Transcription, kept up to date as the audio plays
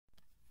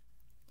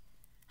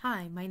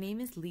Hi, my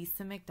name is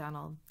Lisa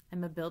McDonald.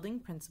 I'm a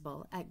building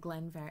principal at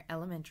Glenfair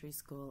Elementary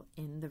School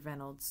in the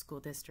Reynolds School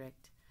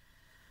District.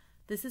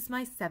 This is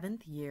my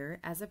 7th year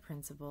as a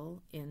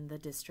principal in the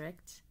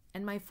district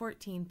and my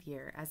 14th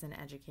year as an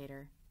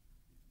educator.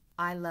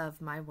 I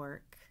love my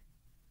work.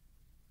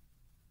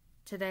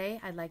 Today,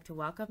 I'd like to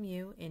welcome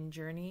you in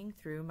journeying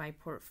through my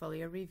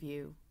portfolio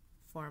review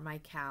for my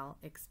CAL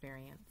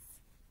experience.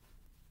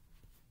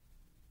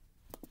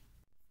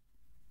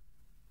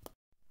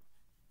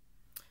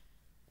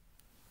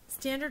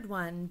 Standard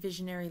 1,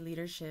 visionary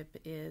leadership,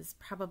 is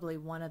probably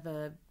one of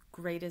the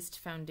greatest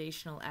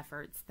foundational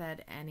efforts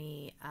that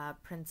any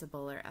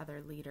principal or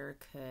other leader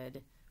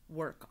could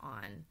work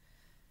on.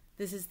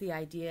 This is the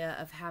idea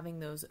of having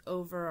those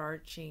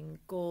overarching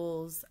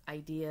goals,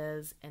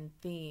 ideas, and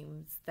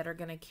themes that are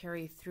going to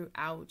carry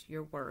throughout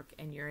your work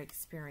and your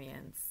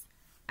experience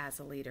as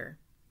a leader.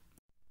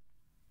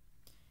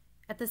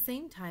 At the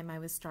same time I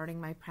was starting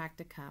my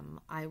practicum,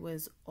 I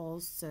was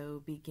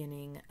also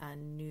beginning a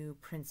new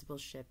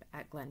principalship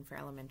at Glenfair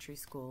Elementary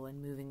School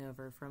and moving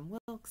over from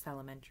Wilkes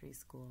Elementary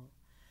School.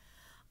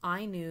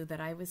 I knew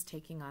that I was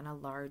taking on a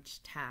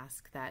large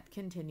task that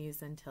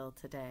continues until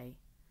today.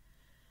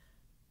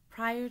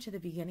 Prior to the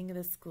beginning of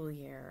the school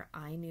year,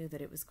 I knew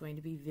that it was going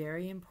to be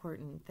very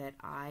important that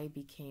I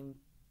became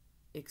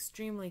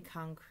extremely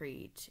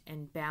concrete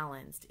and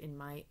balanced in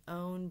my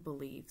own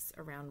beliefs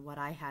around what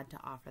I had to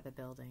offer the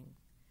building.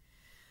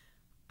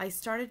 I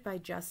started by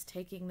just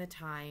taking the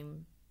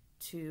time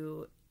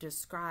to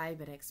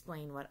describe and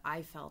explain what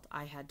I felt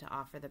I had to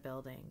offer the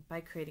building by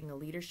creating a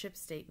leadership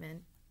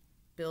statement,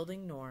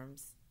 building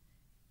norms,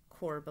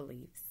 core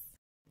beliefs.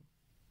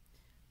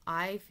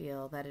 I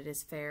feel that it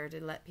is fair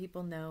to let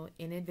people know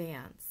in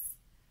advance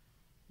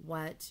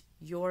what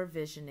your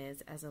vision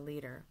is as a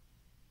leader.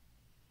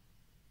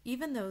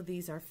 Even though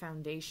these are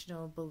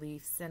foundational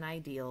beliefs and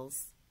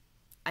ideals,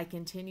 I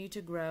continue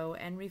to grow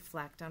and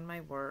reflect on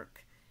my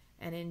work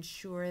and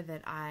ensure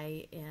that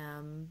I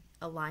am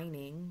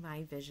aligning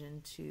my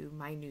vision to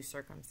my new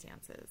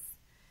circumstances.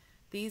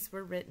 These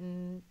were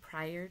written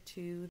prior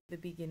to the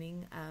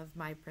beginning of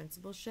my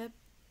principalship,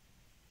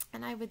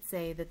 and I would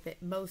say that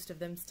most of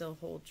them still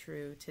hold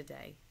true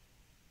today.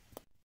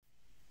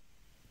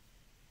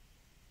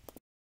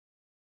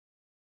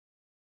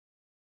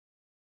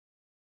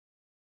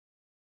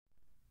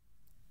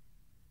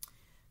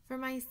 For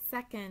my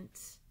second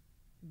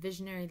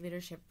visionary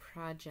leadership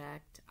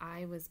project,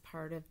 I was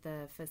part of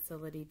the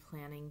facility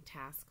planning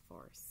task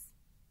force.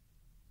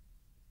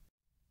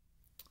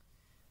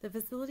 The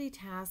facility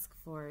task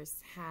force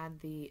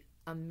had the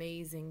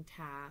amazing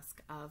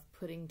task of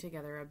putting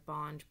together a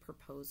bond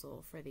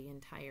proposal for the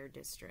entire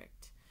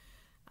district.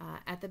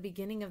 At the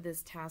beginning of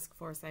this task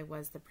force, I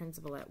was the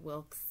principal at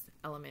Wilkes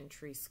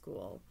Elementary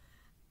School,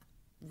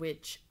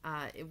 which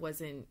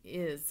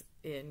is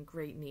in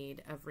great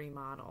need of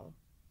remodel.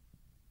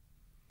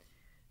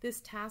 This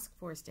task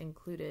force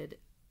included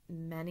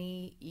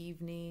many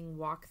evening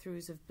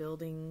walkthroughs of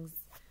buildings,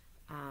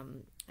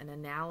 an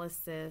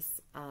analysis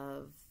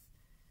of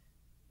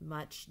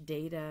much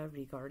data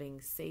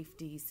regarding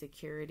safety,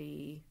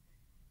 security,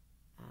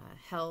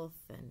 health,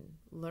 and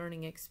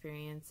learning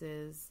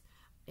experiences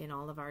in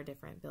all of our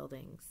different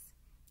buildings.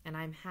 And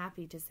I'm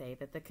happy to say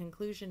that the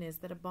conclusion is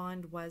that a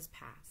bond was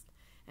passed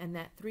and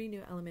that 3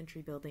 new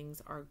elementary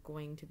buildings are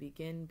going to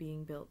begin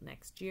being built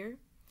next year.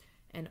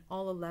 And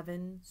all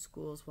 11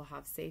 schools will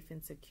have safe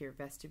and secure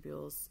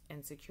vestibules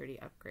and security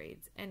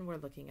upgrades, and we're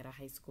looking at a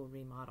high school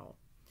remodel.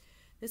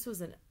 This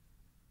was a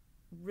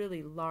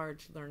really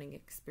large learning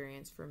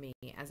experience for me,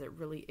 as it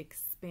really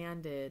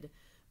expanded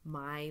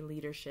my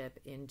leadership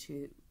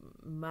into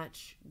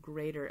much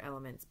greater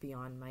elements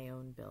beyond my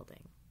own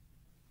building.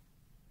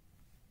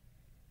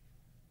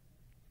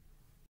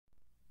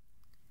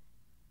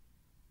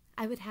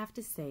 I would have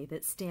to say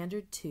that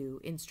Standard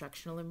 2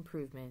 instructional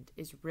improvement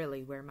is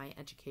really where my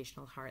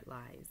educational heart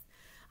lies.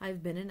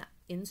 I've been an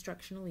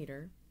instructional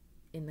leader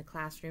in the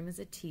classroom as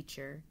a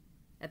teacher,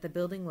 at the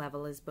building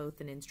level as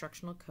both an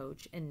instructional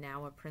coach and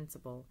now a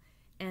principal,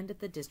 and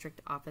at the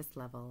district office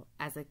level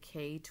as a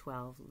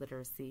K-12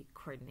 literacy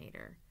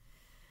coordinator.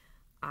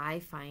 I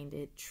find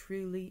it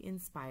truly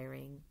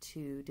inspiring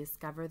to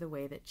discover the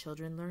way that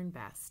children learn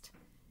best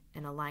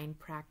and align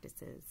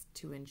practices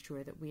to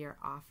ensure that we are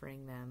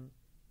offering them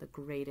the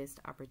greatest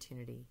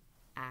opportunity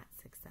at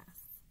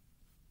success.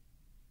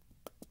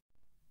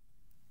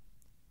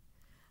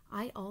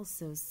 I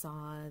also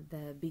saw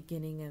the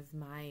beginning of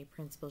my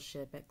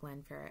principalship at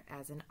Glenfair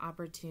as an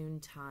opportune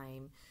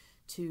time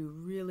to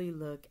really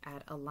look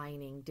at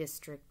aligning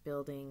district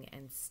building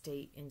and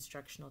state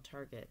instructional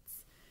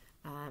targets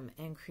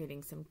and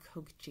creating some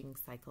coaching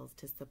cycles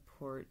to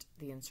support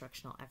the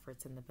instructional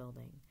efforts in the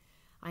building.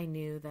 I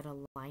knew that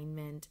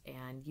alignment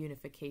and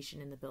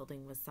unification in the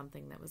building was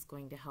something that was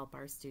going to help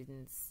our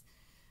students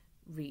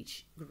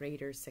reach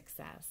greater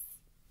success.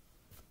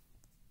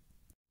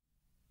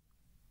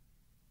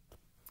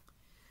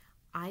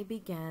 I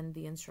began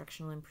the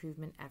instructional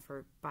improvement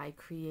effort by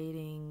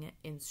creating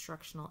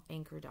instructional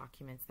anchor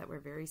documents that were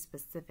very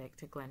specific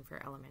to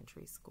Glenfair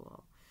Elementary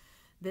School.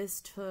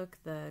 This took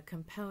the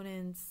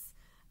components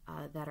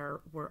that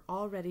were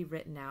already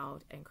written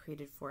out and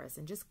created for us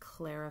and just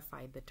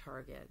clarified the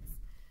targets.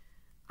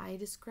 I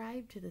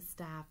described to the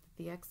staff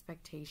that the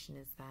expectation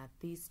is that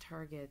these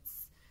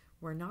targets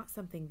were not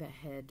something that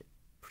had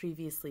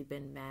previously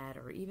been met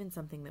or even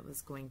something that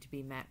was going to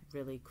be met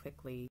really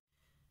quickly,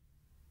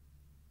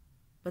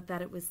 but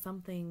that it was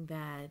something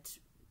that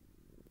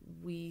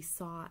we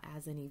saw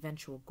as an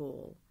eventual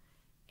goal,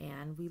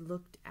 and we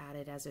looked at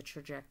it as a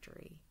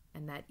trajectory,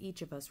 and that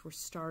each of us were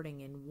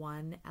starting in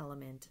one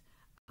element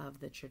of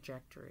the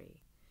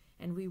trajectory.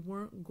 And we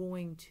weren't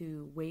going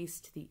to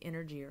waste the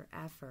energy or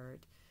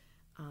effort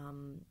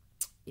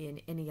in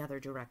any other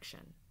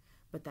direction,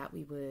 but that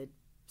we would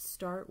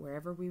start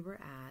wherever we were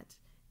at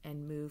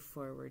and move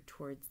forward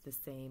towards the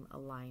same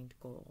aligned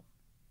goal.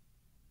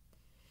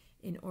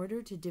 In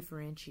order to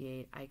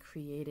differentiate, I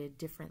created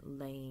different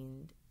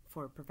lanes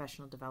for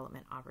professional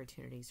development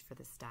opportunities for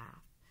the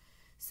staff.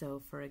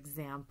 So, for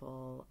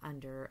example,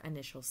 under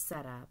initial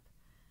setup,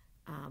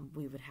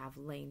 we would have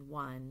lane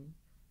 1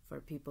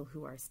 for people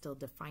who are still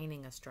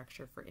defining a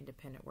structure for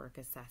independent work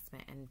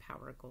assessment and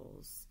power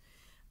goals,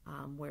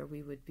 where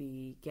we would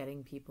be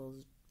getting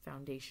people's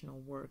foundational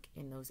work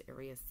in those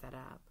areas set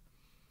up.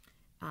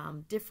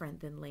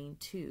 Different than lane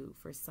 2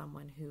 for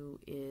someone who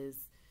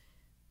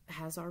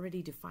has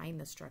already defined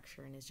the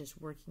structure and is just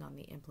working on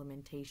the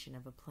implementation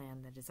of a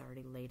plan that is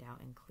already laid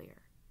out and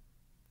clear.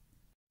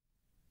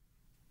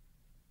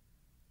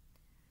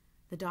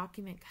 The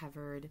document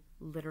covered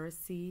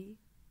literacy,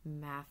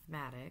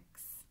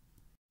 mathematics,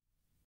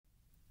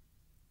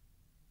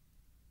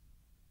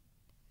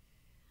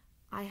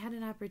 I had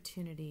an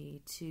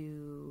opportunity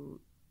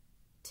to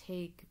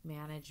take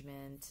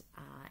management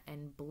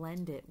and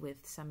blend it with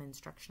some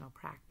instructional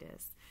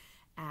practice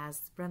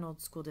as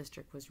Reynolds School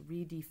District was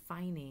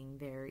redefining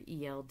their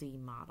ELD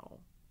model.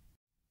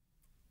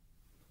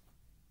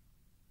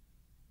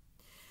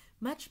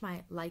 Much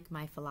like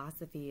my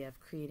philosophy of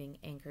creating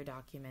anchor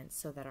documents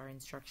so that our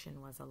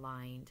instruction was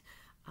aligned,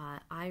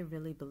 I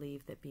really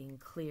believe that being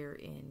clear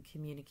in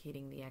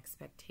communicating the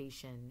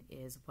expectation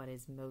is what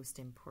is most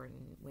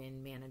important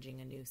when managing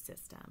a new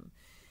system.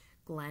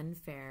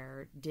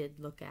 Glenfair did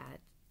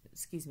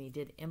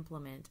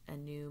implement a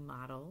new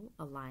model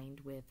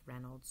aligned with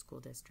Reynolds School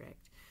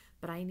District,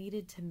 but I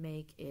needed to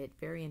make it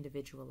very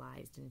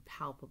individualized and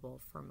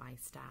palpable for my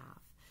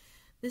staff.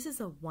 This is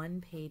a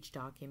one-page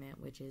document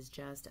which is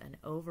just an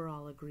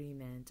overall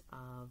agreement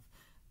of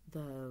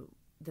the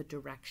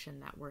direction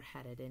that we're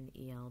headed in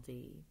ELD.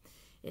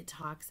 It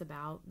talks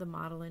about the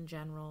model in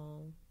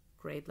general,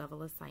 grade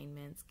level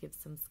assignments, gives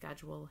some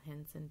schedule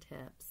hints and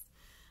tips.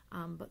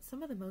 But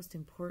some of the most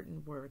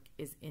important work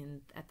is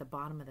at the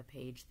bottom of the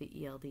page,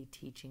 the ELD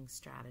teaching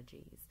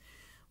strategies.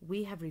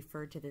 We have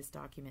referred to this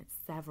document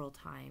several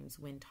times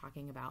when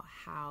talking about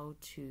how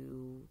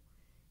to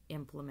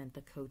implement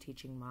the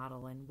co-teaching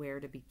model and where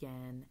to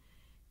begin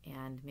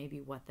and maybe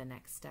what the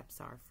next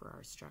steps are for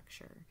our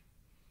structure.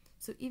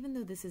 So even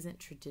though this isn't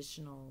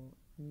traditional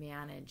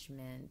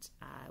management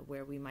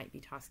where we might be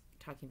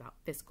talking about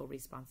fiscal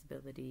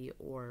responsibility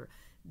or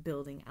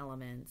building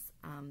elements,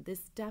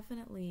 this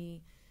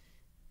definitely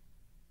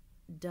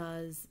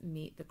does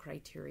meet the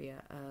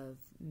criteria of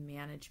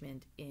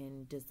management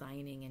in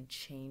designing and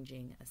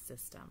changing a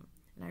system.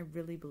 And I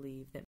really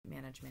believe that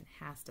management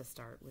has to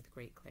start with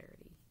great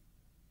clarity.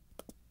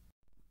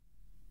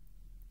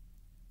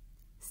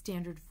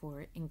 Standard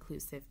for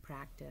inclusive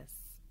practice.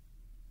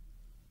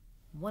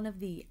 One of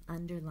the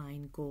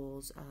underlying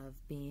goals of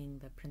being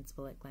the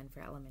principal at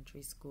Glenfair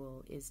Elementary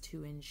School is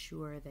to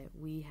ensure that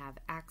we have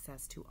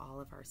access to all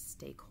of our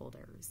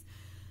stakeholders.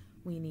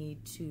 We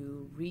need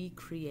to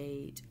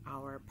recreate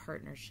our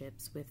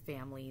partnerships with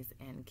families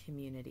and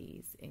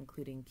communities,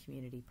 including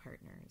community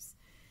partners.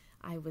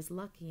 I was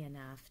lucky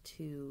enough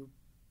to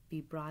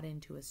be brought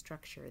into a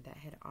structure that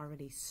had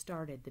already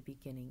started the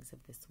beginnings of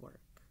this work.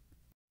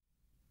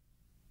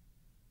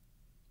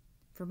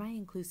 For my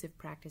inclusive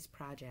practice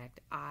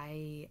project,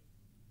 I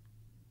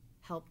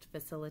helped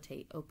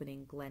facilitate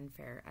opening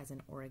Glenfair as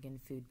an Oregon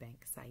Food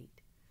Bank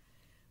site.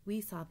 We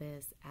saw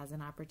this as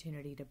an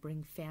opportunity to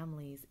bring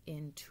families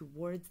in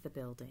towards the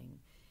building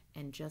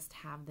and just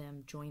have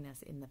them join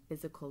us in the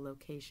physical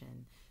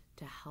location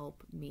to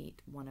help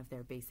meet one of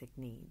their basic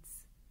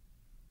needs.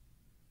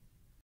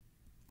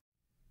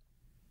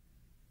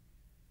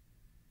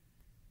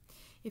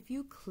 If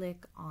you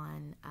click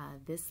on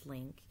this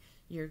link,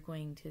 you're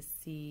going to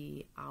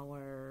see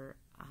our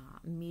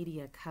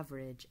media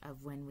coverage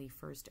of when we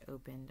first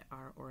opened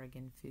our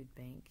Oregon Food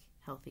Bank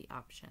Healthy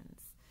Options.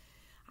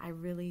 I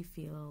really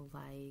feel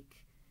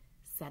like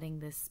setting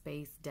this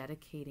space,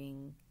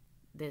 dedicating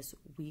this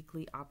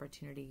weekly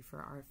opportunity for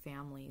our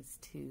families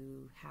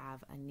to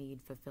have a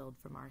need fulfilled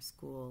from our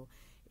school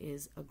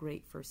is a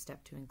great first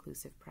step to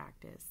inclusive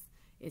practice.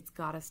 It's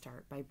got to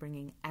start by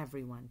bringing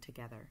everyone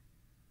together.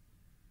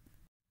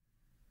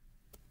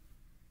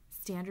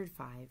 Standard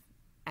 5,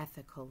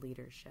 ethical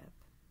leadership.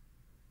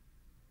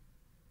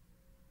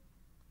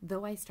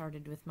 Though I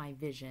started with my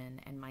vision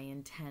and my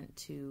intent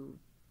to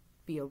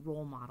be a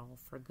role model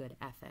for good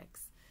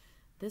ethics,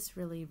 this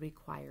really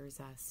requires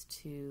us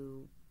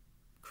to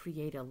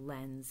create a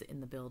lens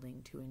in the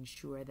building to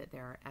ensure that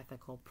there are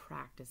ethical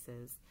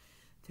practices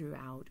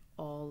throughout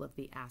all of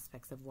the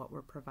aspects of what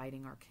we're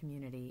providing our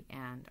community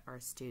and our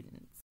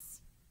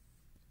students.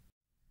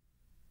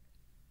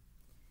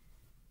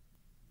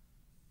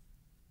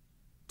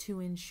 To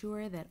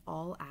ensure that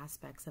all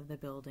aspects of the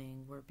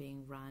building were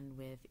being run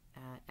with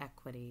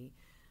equity,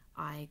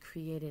 I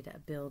created a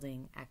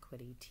building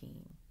equity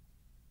team.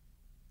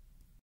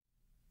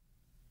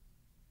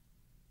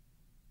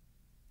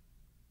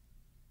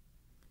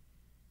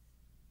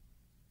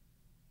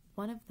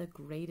 One of the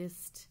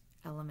greatest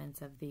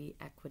elements of the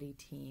equity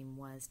team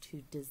was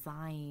to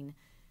design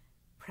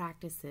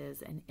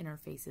practices and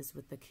interfaces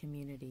with the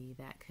community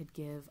that could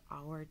give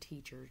our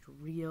teachers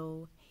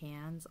real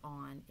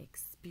hands-on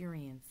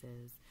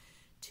experiences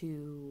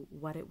to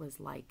what it was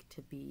like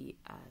to be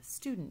a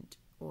student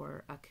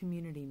or a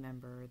community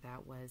member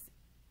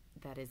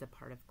that is a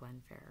part of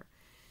Glen Fair.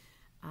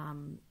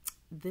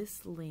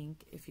 This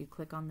link, if you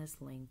click on this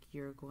link,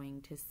 you're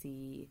going to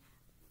see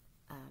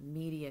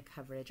media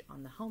coverage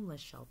on the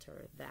homeless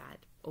shelter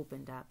that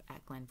opened up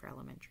at Glen Fair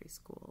Elementary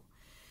School.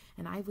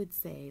 And I would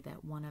say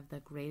that one of the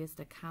greatest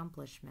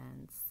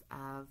accomplishments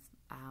of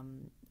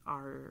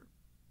our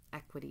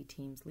equity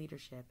team's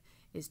leadership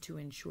is to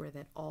ensure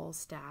that all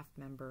staff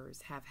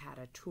members have had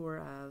a tour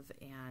of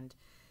and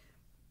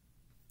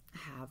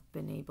have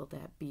been able to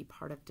be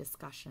part of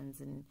discussions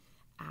and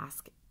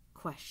ask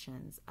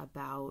questions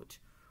about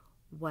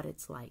what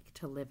it's like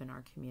to live in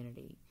our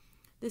community.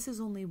 This is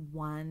only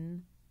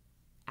one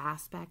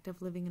aspect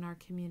of living in our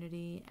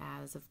community,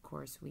 as of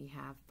course we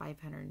have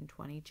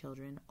 520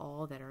 children,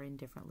 all that are in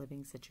different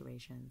living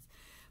situations.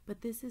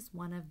 But this is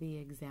one of the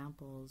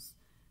examples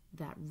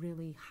that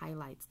really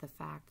highlights the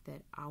fact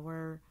that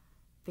our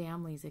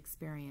family's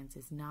experience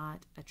is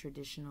not a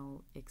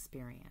traditional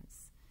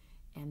experience,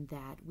 and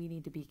that we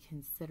need to be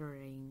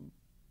considering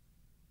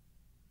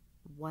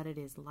what it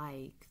is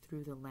like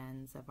through the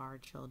lens of our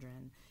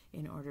children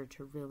in order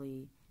to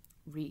really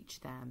reach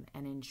them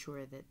and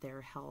ensure that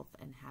their health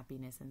and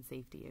happiness and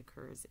safety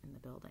occurs in the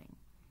building.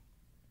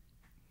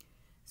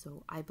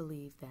 So I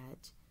believe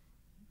that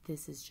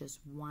this is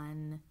just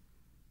one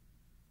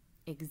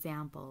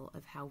example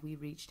of how we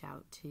reached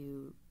out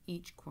to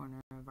each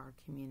corner of our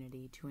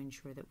community to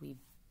ensure that we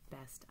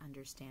best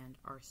understand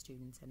our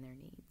students and their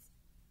needs.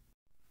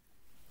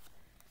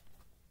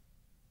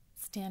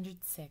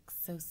 Standard 6,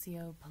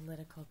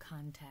 socio-political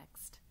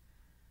context.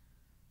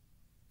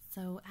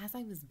 So as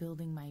I was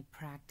building my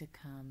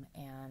practicum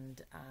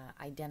and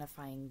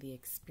identifying the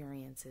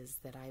experiences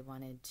that I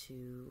wanted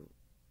to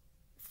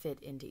fit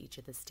into each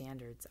of the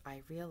standards,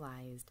 I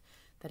realized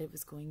that it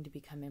was going to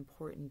become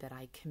important that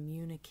I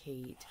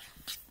communicate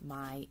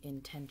my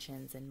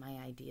intentions and my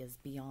ideas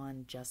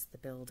beyond just the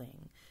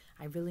building.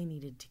 I really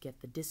needed to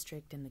get the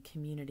district and the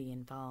community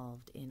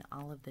involved in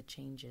all of the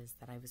changes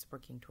that I was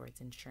working towards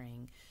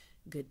ensuring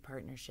good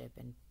partnership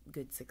and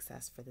good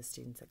success for the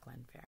students at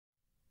Glen Fair.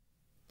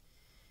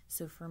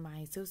 So for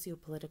my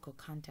socio-political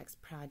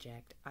context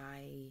project,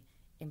 I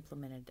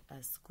implemented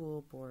a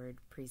school board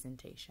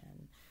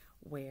presentation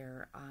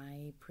where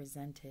I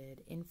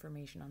presented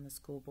information on the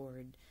school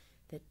board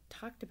that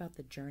talked about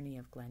the journey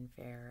of Glen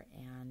Fair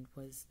and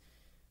was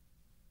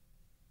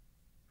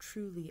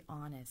truly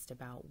honest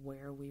about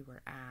where we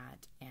were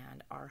at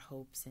and our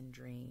hopes and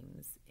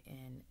dreams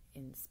in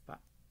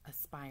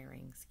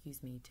aspiring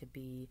to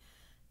be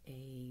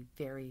a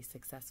very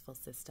successful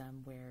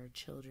system where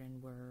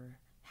children were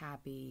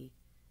happy,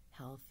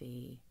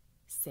 healthy,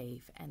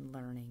 safe, and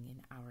learning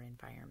in our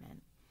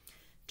environment.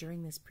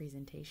 During this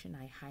presentation,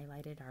 I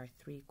highlighted our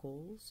 3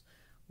 goals,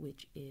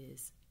 which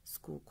is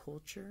school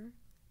culture,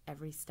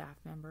 every staff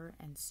member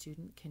and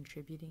student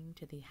contributing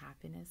to the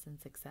happiness and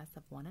success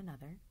of one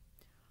another,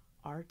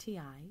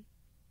 RTI,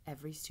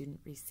 every student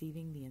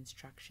receiving the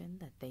instruction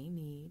that they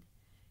need,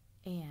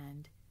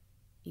 and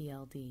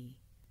ELD,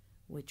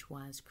 which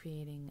was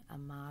creating a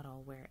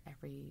model where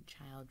every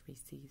child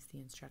receives the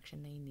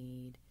instruction they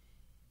need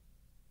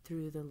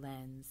through the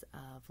lens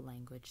of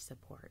language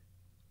support.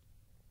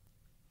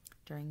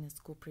 During the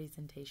school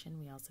presentation,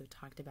 we also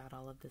talked about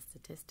all of the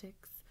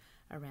statistics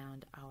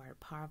around our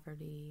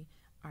poverty,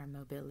 our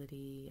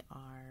mobility,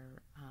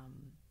 our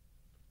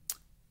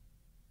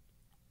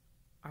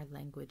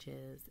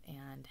languages,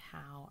 and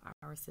how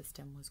our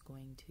system was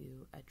going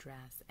to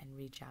address and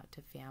reach out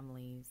to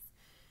families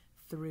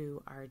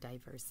through our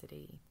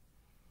diversity.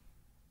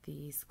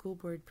 The school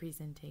board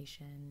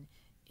presentation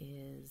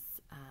is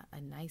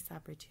a nice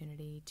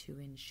opportunity to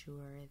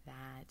ensure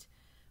that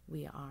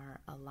we are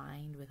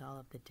aligned with all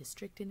of the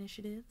district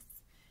initiatives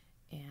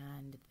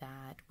and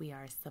that we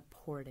are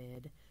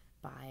supported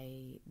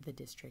by the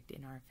district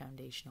in our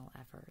foundational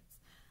efforts.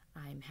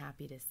 I'm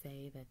happy to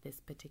say that this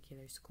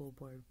particular school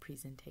board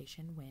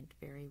presentation went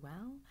very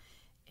well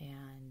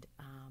and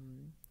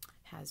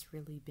has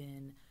really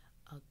been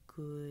a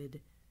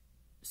good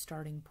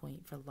starting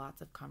point for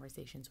lots of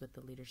conversations with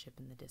the leadership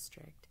in the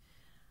district.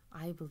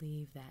 I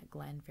believe that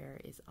Glenfair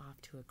is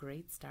off to a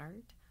great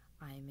start.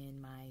 I'm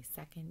in my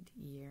second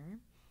year,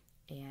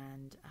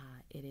 and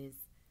it is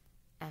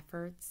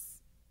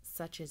efforts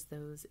such as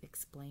those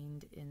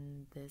explained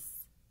in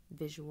this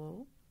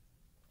visual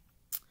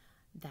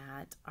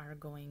that are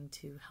going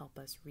to help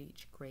us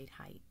reach great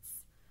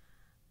heights.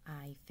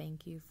 I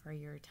thank you for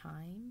your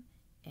time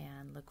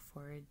and look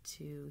forward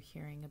to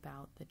hearing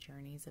about the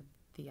journeys of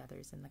the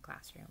others in the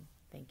classroom.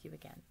 Thank you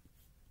again.